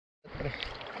pre.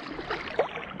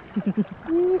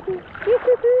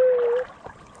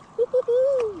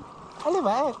 Ano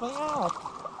ba? May out.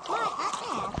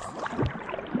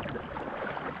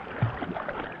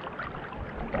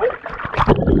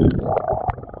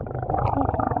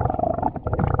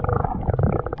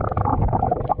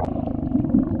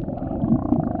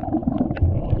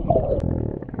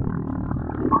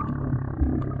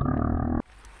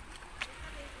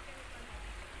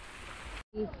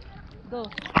 Go.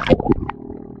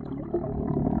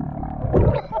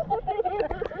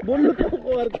 Bulot ko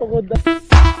kwarto ko da.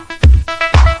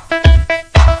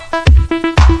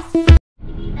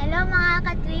 Hello mga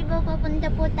katribo, pupunta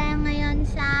po tayo ngayon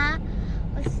sa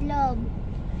Oslob.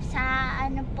 Sa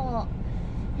ano po,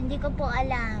 hindi ko po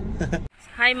alam.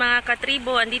 Hi mga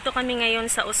katribo, andito kami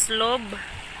ngayon sa Oslob.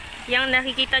 Yang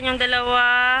nakikita nyong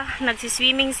dalawa,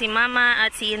 nagsiswimming si Mama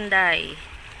at si Inday.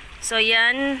 So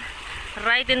yan,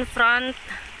 right in front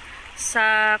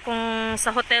sa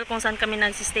hotel kung saan kami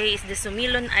nagsistay is the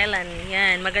Sumilon Island.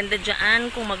 Yan, maganda dyan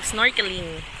kung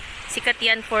mag-snorkeling. Sikat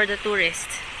yan for the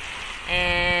tourists.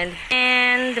 And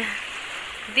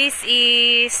this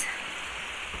is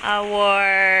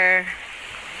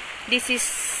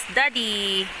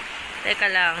Daddy. Teka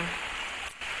lang.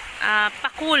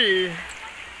 Pakul.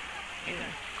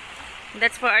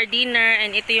 That's for our dinner.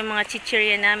 And ito yung mga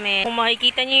chichirya namin. Kung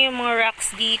makikita niyo yung mga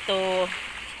rocks dito,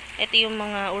 ito yung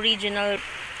mga original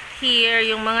here.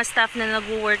 Yung mga staff na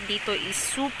nag-work dito is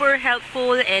super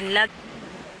helpful and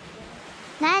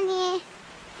Nani!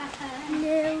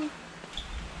 Hello!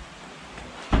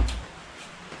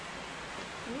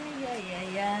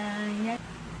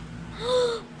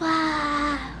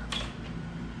 Wow!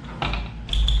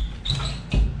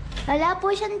 Wala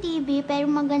po siyang TV pero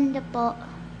maganda po.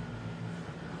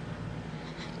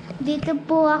 Dito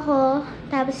po ako,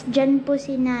 tapos dyan po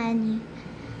si Nani.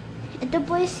 Ito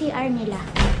po yung CR nila.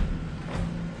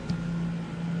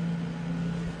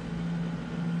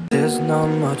 There's not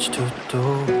much to do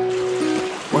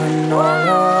when all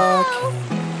I can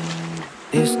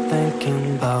is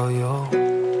thinking about you.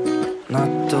 Not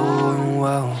doing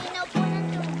well,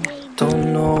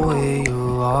 don't know where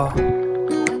you are,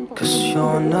 'cause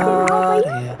you're not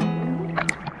here.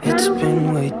 It's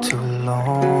been way too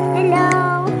long.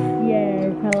 Hello!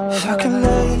 Yes, hello. If I can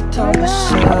lay down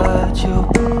beside you,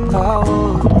 I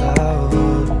would.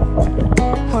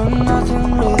 When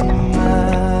nothing really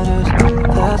matters,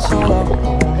 that's all I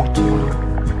wanna do.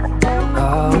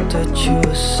 I hope that you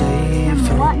are safe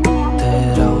and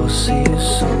that I will see you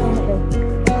soon.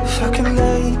 If I can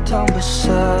lay down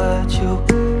beside you,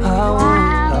 I would.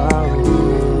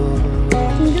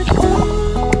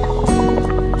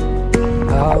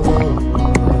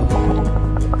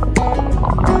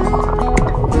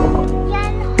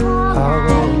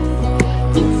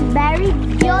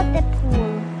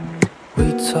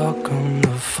 Talk on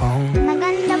the phone.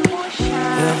 Maganda po siya.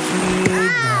 Every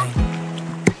night.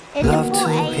 Love to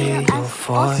hear your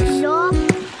voice.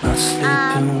 Not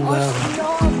sleeping well.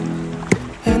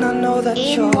 And I know that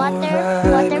you're right,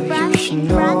 but you should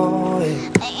know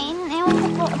it.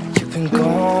 You've been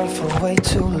gone for way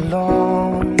too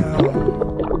long now.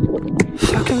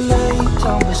 If I can lay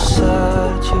down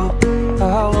beside you,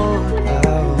 I would.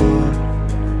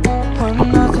 When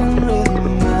nothing really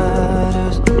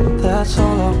matters, that's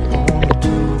all I wanna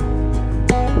do.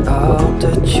 I hope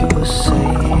that you are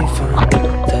safe and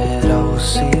that I will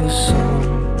see you soon.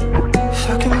 If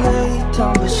I can lay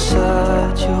down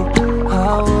beside you,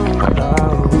 I would.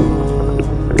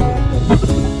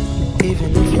 Even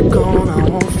if you're gone, I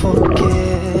won't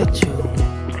forget you.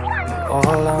 You're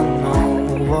all I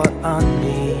know, what I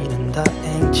need, and that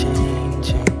ain't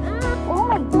changing. Oh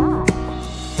my God!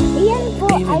 Iyan po,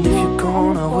 Even if you're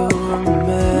gone, I will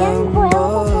remember.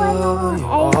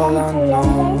 All I know,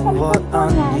 what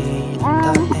I need,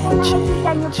 that ain't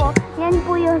changing. Yan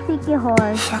po yung Siki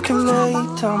Horse. If I can lay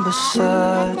down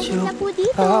beside you,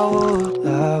 I would.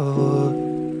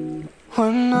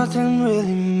 When nothing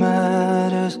really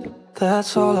matters,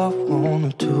 that's all I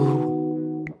wanna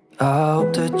do. I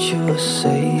hope that you are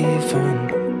safe and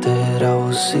that I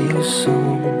will see you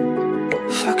soon.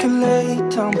 If I can lay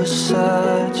down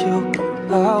beside you,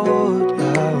 I would.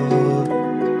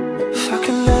 If I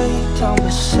can lay down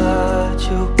beside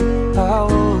you, I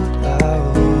would.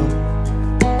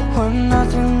 When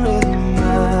nothing really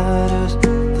matters,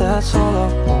 that's all I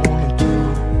wanna do.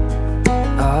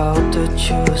 I hope that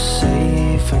you are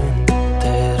safe and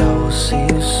that I will see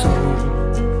you soon.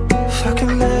 If I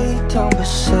can lay down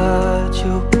beside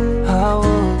you, I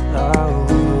would. I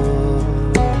would.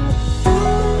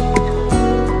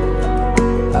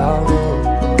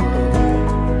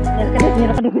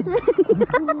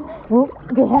 Oh,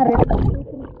 gaharit.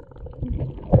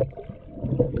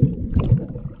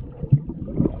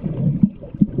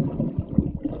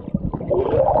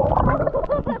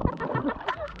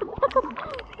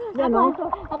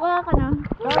 Ako na.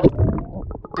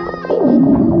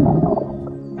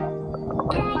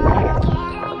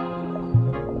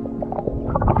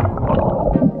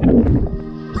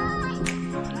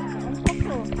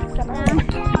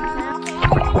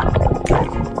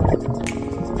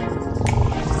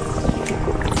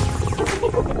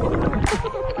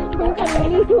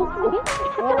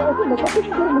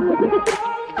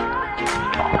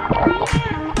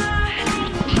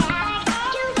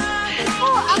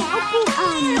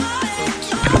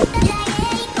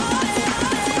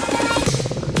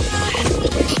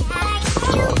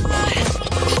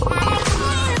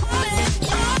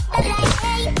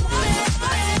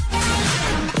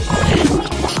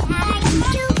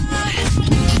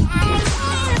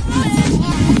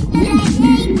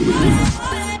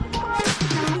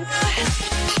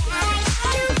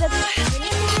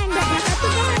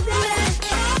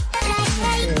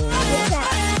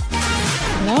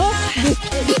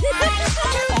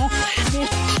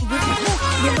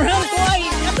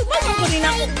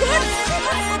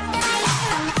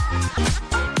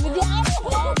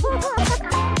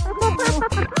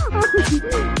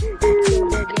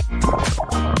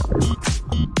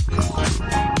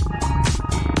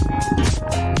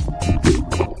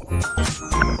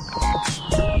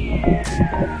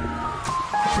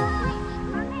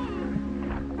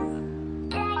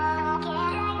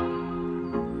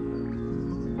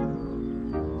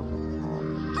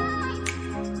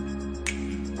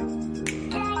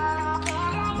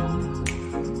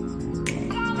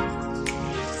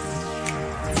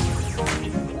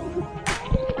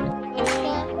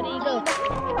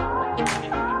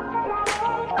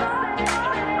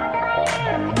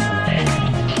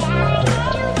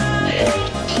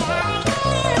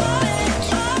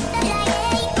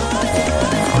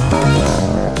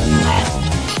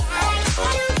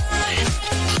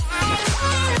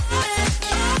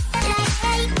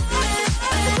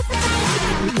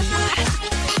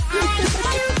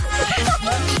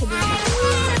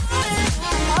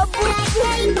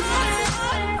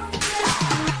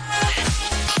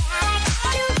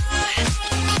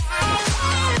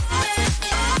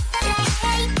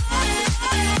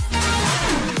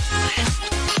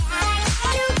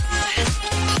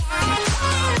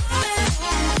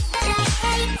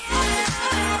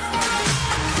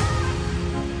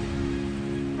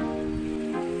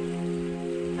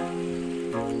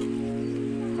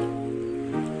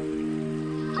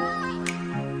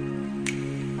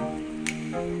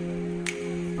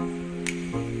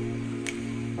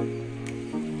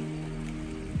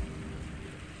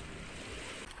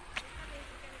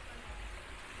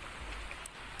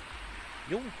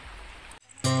 Yung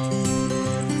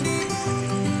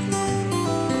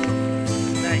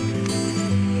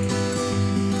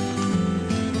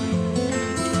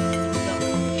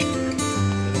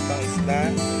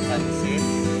pansit,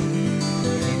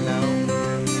 ilaw,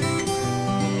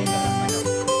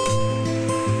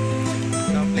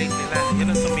 ang plate nila,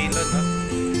 yun ang sumilon, no?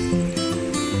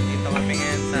 Dito kami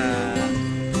ngayon sa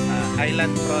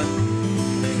Island Front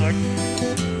Resort,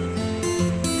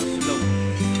 Slope.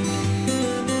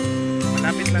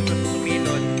 Malapit lang sa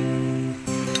sumilon.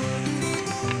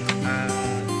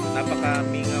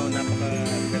 Napaka-mingaw,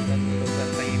 napaka-ganda ng lugar,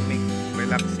 tahimik,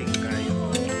 relaxing kayo.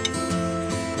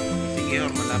 Sige,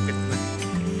 malapit na.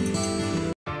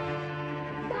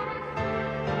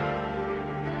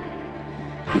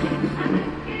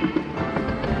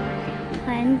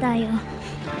 Kain tayo.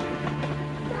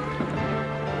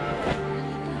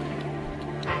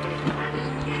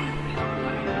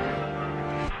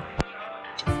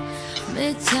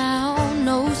 Midtown,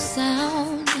 no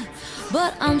sound,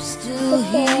 but I'm still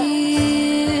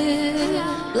here.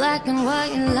 Black and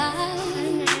white and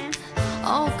light,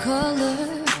 all color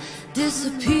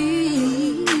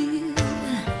disappear.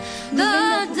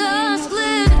 The dust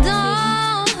glipped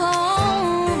down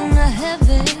the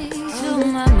heavens to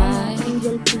my mind.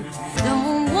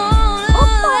 Don't wanna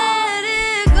let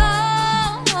it go,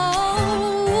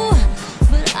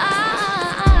 but I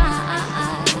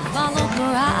follow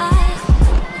her eye.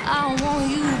 I want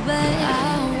you back.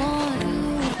 I want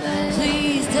you back.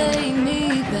 Please take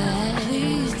me back.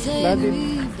 Please take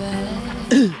me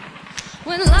back.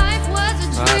 When life was a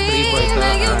dream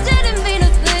and you didn't mean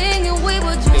a thing and we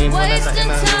were just wasting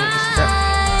time,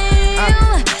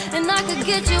 and I could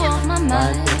get you off my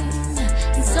mind.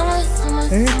 And so much, so much,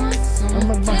 so much, so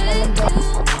much.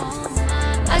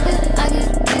 I could get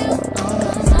you on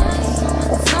my mind.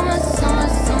 So much, so much, so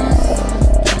much, so much.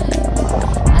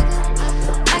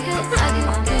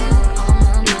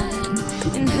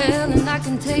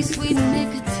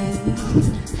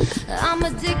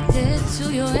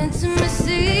 to your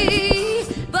intimacy.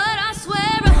 But I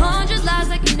swear 100 lies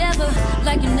like you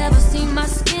never seen my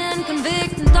skin.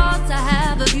 Convicting thoughts I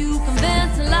have of you,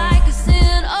 convincing like a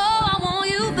sin. Oh, I want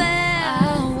you back.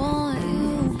 I want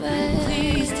you back.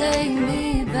 Please take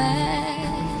me back.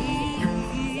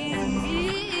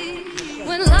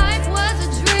 When life was a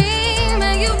dream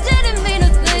and you didn't mean a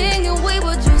thing, and we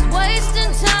were just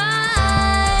wasting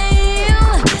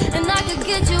time, and I could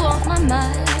get you off my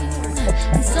mind.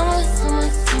 And summer,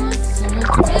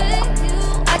 take you.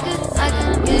 I could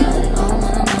get you on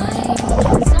my mind.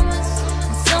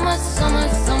 Summer,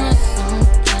 summertime.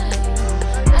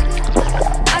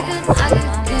 I could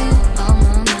get you on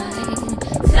my mind.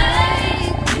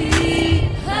 Take me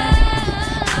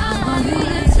back. I want you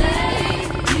to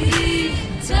take me.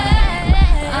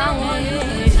 I want you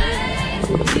to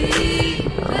take me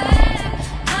back.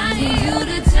 I need you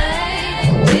to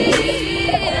take me.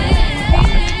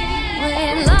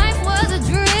 When life was a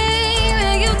dream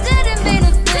and you didn't mean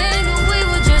a thing, and we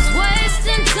were just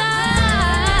wasting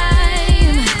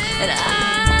time, and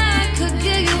I could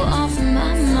get you off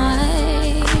my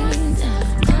mind.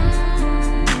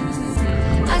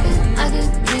 I could get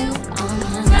you on my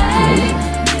mind.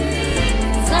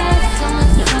 Summer.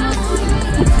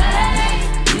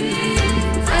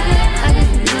 I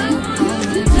could get you on my mind.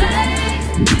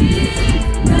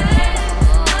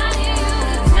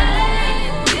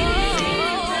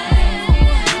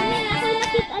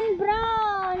 Pink and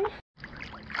brown.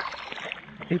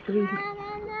 It really,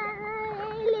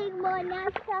 Leg mo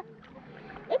nasa.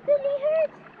 It really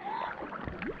hurts.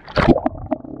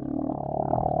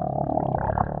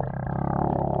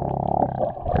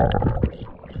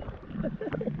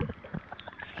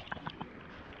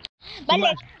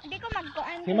 Balik. Hindi ko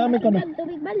magkuan. Si mami ko na.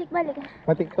 Tubig. Balik.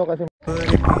 patikto kasi. Would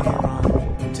it be wrong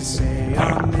to say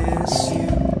I miss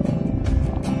you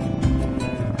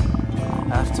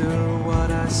after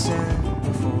what I said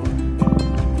before?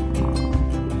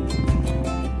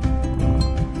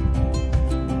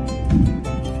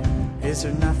 Is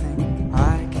there nothing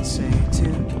I can say to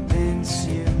convince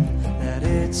you that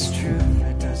it's true?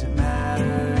 It doesn't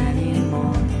matter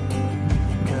anymore.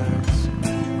 'Cause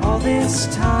all this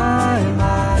time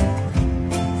I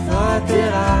thought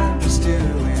that I was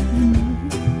doing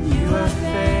you a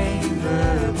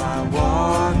favor by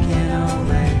walking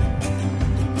away,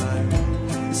 but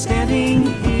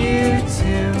standing here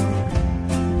 2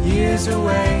 years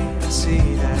away, I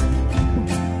see that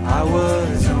I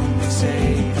was only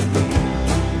saving you.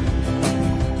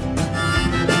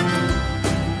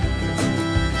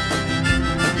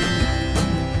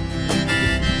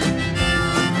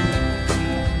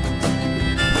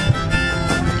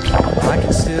 I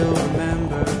can still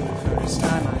remember the first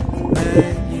time I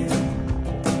met you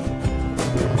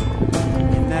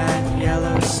in that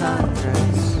yellow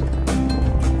sundress,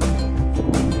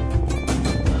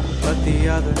 but the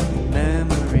other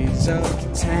memories of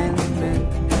contentment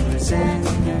and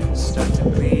resentment start to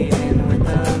bleed in with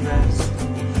the rest.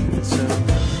 And so,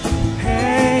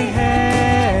 hey,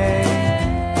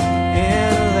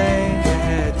 and lay your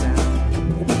head down.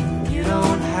 You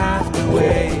don't have to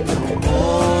wait no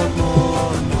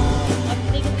more.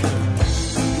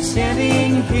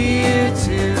 Standing here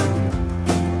 2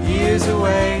 years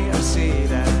away, I see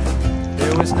that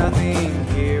there was nothing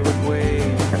here worth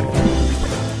waiting for.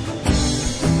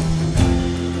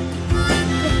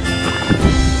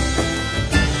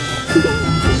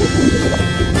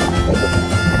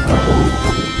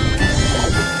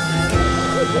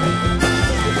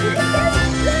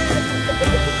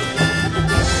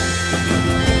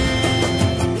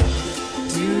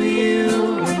 Do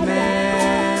you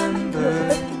remember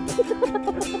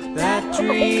that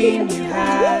dream you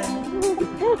had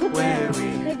where we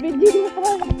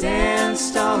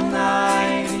danced all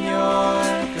night in your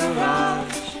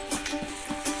garage?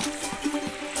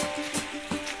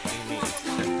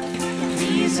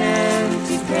 These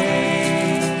empty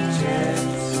pages,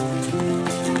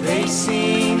 they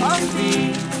seem to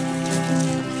be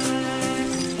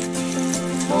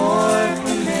more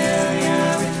familiar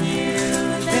with you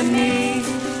than me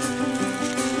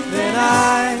than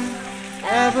I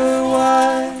ever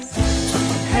was.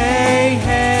 Hey,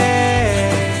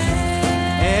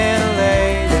 and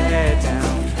lay your head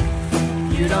down.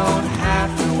 You don't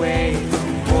have to wait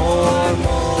more.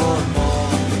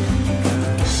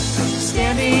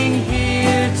 Standing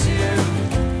here 2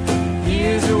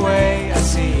 years away, I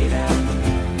see that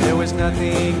there was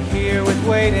nothing here worth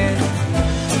waiting.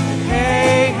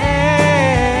 Hey,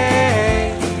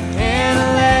 and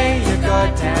lay your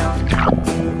guard down.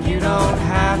 You don't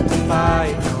have to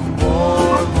fight no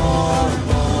more.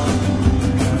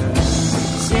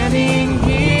 Standing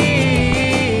here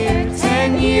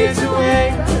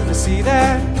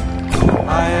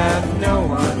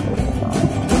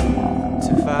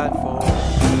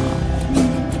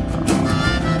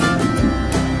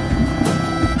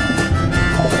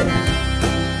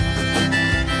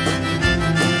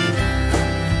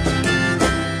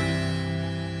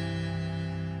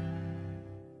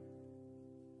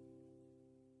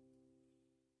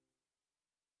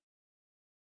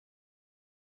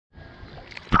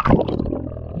Di,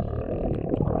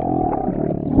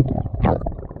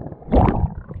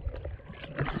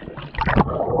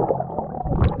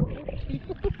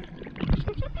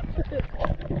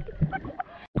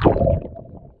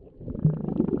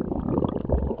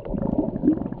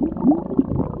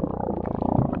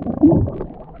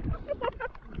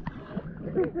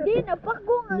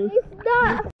 napakong ang isda.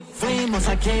 Fuimos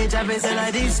a aquella vez a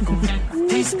la disco.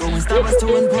 Disco, and estabas tú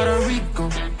en Puerto Rico.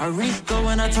 A Rico,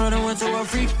 and I turned her into a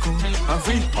frico. A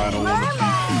frico.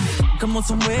 Como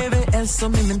se mueve, eso a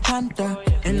mí me encanta.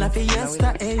 En la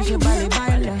fiesta, ella baila y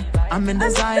baila. I'm in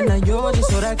designer, you're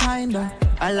just sorta kinda.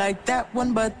 I like that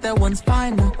one, but that one's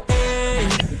finer. Hey,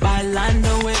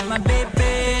 bailando with my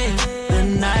baby. The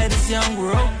night is young,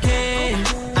 we're okay.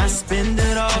 I spend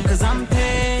it all cause I'm paid.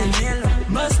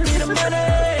 Must be the money.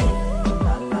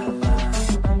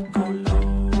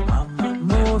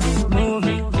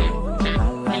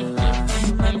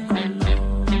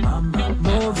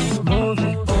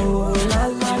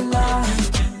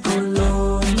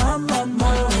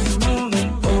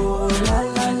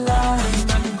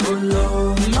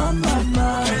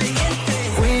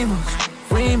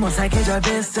 Aquella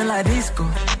vez en la disco.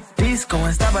 Disco, and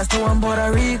estabas tú en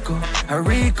Puerto Rico. A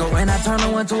Rico, and I turned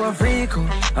her into a frico.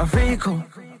 A frico.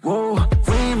 Whoa,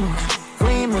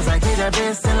 fuimos aquella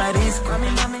vez en la disco.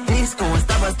 Disco, and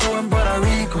estabas tú en Puerto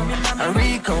Rico. A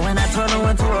Rico, and I turned her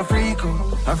into a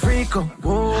frico. A frico.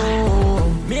 Whoa.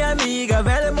 Mi amiga,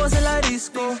 veremos en la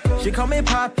disco. She call me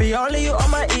papi, all of you on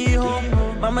my hijo.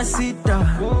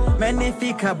 Mamacita,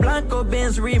 magnifica, blanco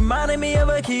Benz, reminding me of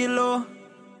a kilo.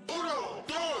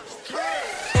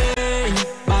 Hey,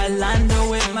 bailando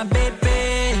with my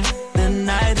baby. The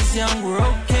night is young, we're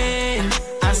okay.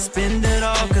 I spend it